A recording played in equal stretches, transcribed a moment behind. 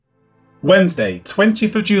Wednesday,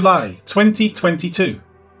 20th of July, 2022.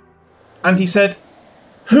 And he said,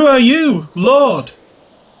 "Who are you, Lord?"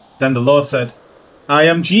 Then the Lord said, "I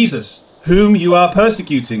am Jesus, whom you are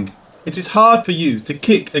persecuting. It is hard for you to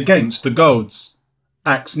kick against the goads."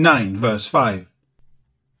 Acts 9 verse 5.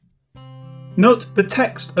 Note the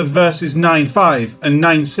text of verses 9:5 and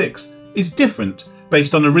 9:6 is different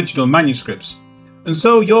based on original manuscripts, and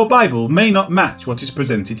so your Bible may not match what is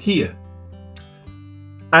presented here.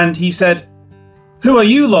 And he said, "Who are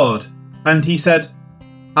you, Lord?" And he said,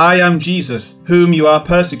 "I am Jesus, whom you are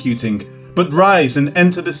persecuting. But rise and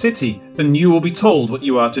enter the city, and you will be told what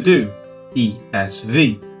you are to do."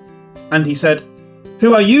 ESV. And he said,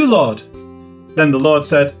 "Who are you, Lord?" Then the Lord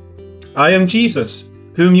said, "I am Jesus,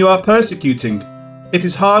 whom you are persecuting. It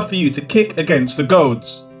is hard for you to kick against the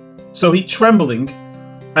goads." So he, trembling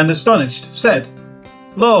and astonished, said,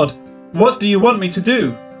 "Lord, what do you want me to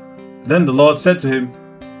do?" Then the Lord said to him,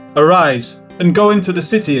 "Arise and go into the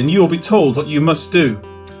city, and you will be told what you must do."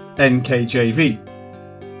 NKJV.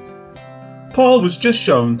 Paul was just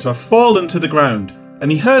shown to have fallen to the ground,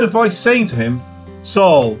 and he heard a voice saying to him,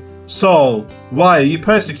 "Saul, Saul, why are you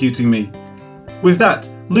persecuting me?" With that,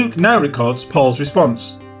 Luke now records Paul's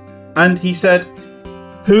response. And he said,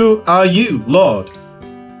 "Who are you, Lord?"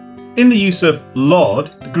 In the use of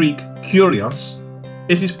Lord, the Greek kurios,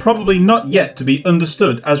 it is probably not yet to be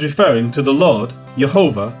understood as referring to the Lord,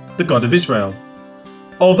 Jehovah, the God of Israel.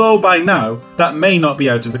 Although by now that may not be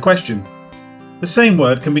out of the question. The same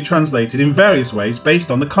word can be translated in various ways based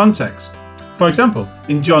on the context. For example,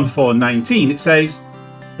 in John 4:19 it says,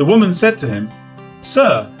 "The woman said to him,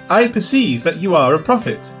 'Sir, I perceive that you are a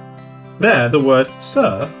prophet.'" There the word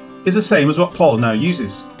 "sir" is the same as what Paul now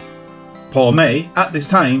uses. Paul may, at this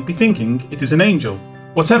time, be thinking it is an angel.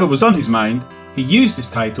 Whatever was on his mind, he used this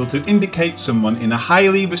title to indicate someone in a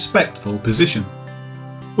highly respectful position.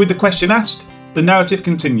 With the question asked, the narrative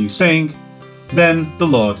continues saying, "Then the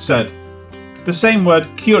Lord said." The same word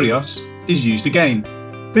kurios is used again.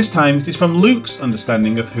 This time it is from Luke's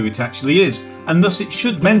understanding of who it actually is, and thus it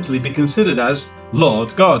should mentally be considered as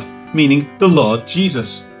Lord God, meaning the Lord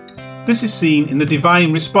Jesus. This is seen in the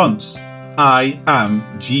divine response, "I am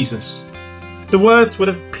Jesus." The words would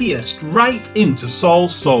have pierced right into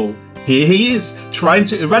Saul's soul. Here he is, trying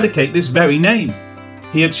to eradicate this very name.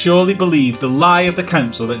 He had surely believed the lie of the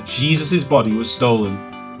council that Jesus' body was stolen.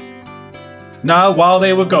 Now while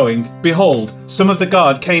they were going, behold, some of the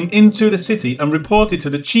guard came into the city and reported to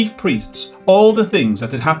the chief priests all the things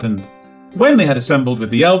that had happened. When they had assembled with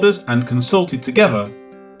the elders and consulted together,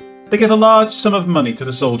 they gave a large sum of money to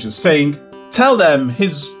the soldiers, saying, "Tell them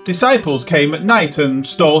his disciples came at night and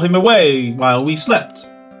stole him away while we slept.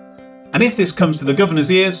 And if this comes to the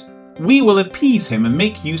governor's ears, we will appease him and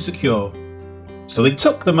make you secure." So they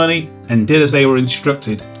took the money and did as they were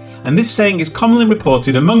instructed. And this saying is commonly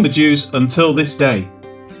reported among the Jews until this day.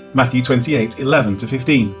 Matthew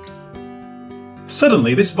 28:11-15.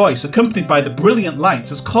 Suddenly this voice, accompanied by the brilliant light,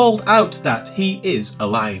 has called out that he is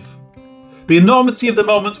alive. The enormity of the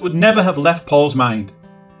moment would never have left Paul's mind.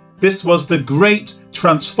 This was the great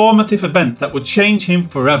transformative event that would change him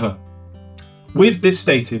forever. With this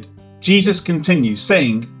stated, Jesus continues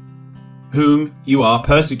saying, "Whom you are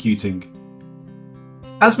persecuting."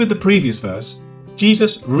 As with the previous verse,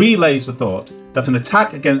 Jesus relays the thought that an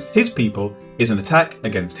attack against his people is an attack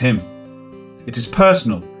against him. It is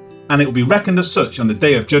personal, and it will be reckoned as such on the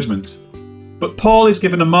day of judgment. But Paul is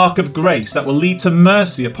given a mark of grace that will lead to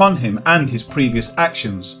mercy upon him and his previous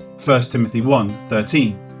actions. 1 Timothy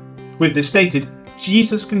 1:13. With this stated,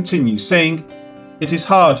 Jesus continues saying, "It is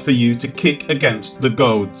hard for you to kick against the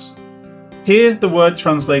goads." Here the word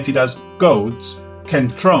translated as goads,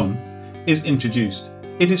 kentron, is introduced.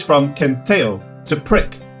 It is from kenteo, to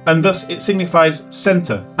prick, and thus it signifies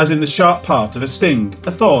centre, as in the sharp part of a sting,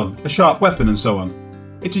 a thorn, a sharp weapon, and so on.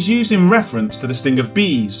 It is used in reference to the sting of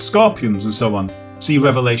bees, scorpions, and so on. See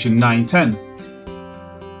Revelation 9:10.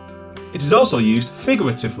 It is also used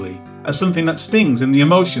figuratively, as something that stings in the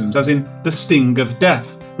emotions, as in the sting of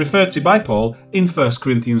death, referred to by Paul in 1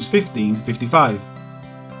 Corinthians 15:55.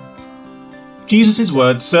 Jesus'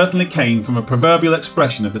 words certainly came from a proverbial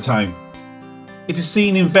expression of the time. It is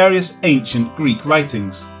seen in various ancient Greek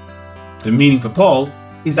writings. The meaning for Paul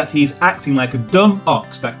is that he is acting like a dumb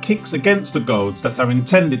ox that kicks against the goads that are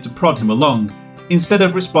intended to prod him along. Instead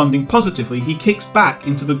of responding positively, he kicks back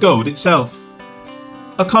into the goad itself.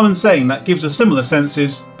 A common saying that gives a similar sense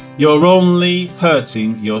is, "You're only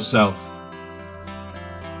hurting yourself."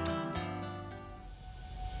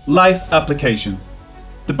 Life application.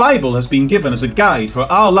 The Bible has been given as a guide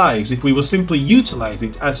for our lives if we will simply utilize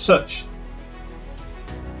it as such.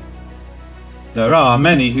 There are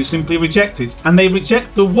many who simply reject it, and they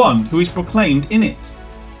reject the one who is proclaimed in it.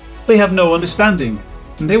 They have no understanding,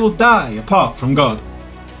 and they will die apart from God.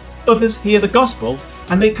 Others hear the gospel,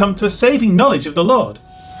 and they come to a saving knowledge of the Lord,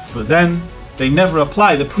 but then they never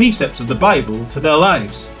apply the precepts of the Bible to their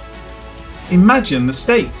lives. Imagine the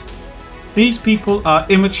state. These people are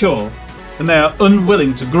immature, and they are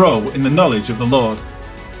unwilling to grow in the knowledge of the Lord.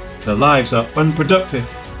 Their lives are unproductive,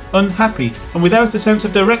 unhappy, and without a sense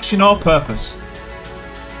of direction or purpose.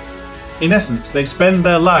 In essence, they spend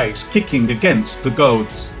their lives kicking against the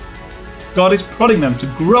goads. God is prodding them to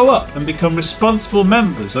grow up and become responsible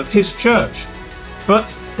members of His church,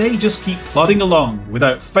 but they just keep plodding along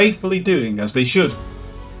without faithfully doing as they should.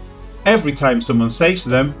 Every time someone says to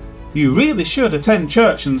them, "You really should attend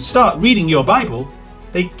church and start reading your Bible,"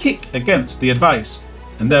 they kick against the advice,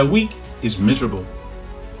 and their week is miserable.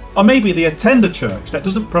 Or maybe they attend a church that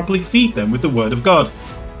doesn't properly feed them with the Word of God.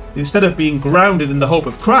 Instead of being grounded in the hope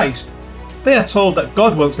of Christ, they are told that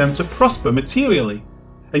God wants them to prosper materially,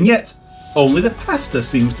 and yet only the pastor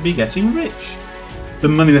seems to be getting rich. The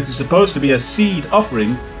money that is supposed to be a seed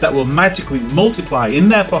offering that will magically multiply in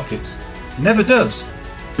their pockets never does,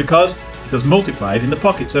 because it has multiplied in the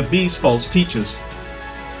pockets of these false teachers.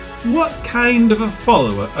 What kind of a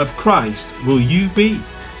follower of Christ will you be?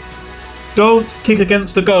 Don't kick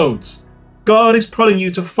against the goads. God is prodding you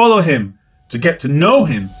to follow Him, to get to know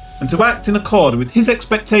Him, and to act in accord with His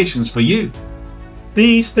expectations for you.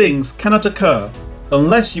 These things cannot occur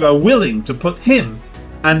unless you are willing to put Him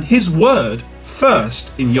and His Word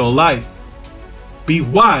first in your life. Be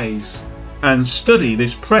wise and study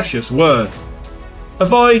this precious Word.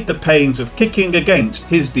 Avoid the pains of kicking against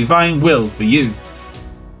His divine will for you.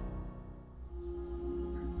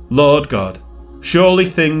 Lord God, surely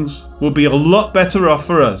things will be a lot better off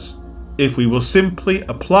for us if we will simply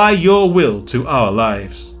apply your will to our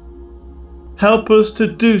lives. Help us to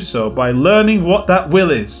do so by learning what that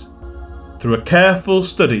will is through a careful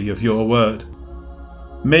study of your word.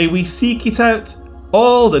 May we seek it out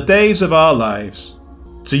all the days of our lives.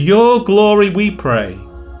 To your glory we pray.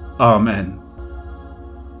 Amen.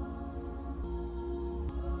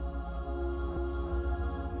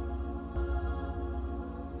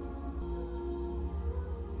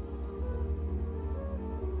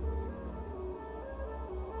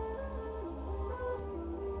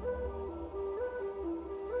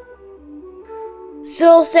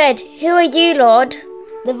 Saul said, "Who are you, Lord?"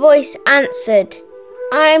 The voice answered,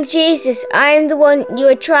 "I am Jesus. I am the one you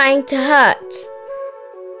are trying to hurt."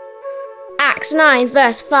 Acts 9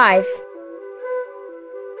 verse 5.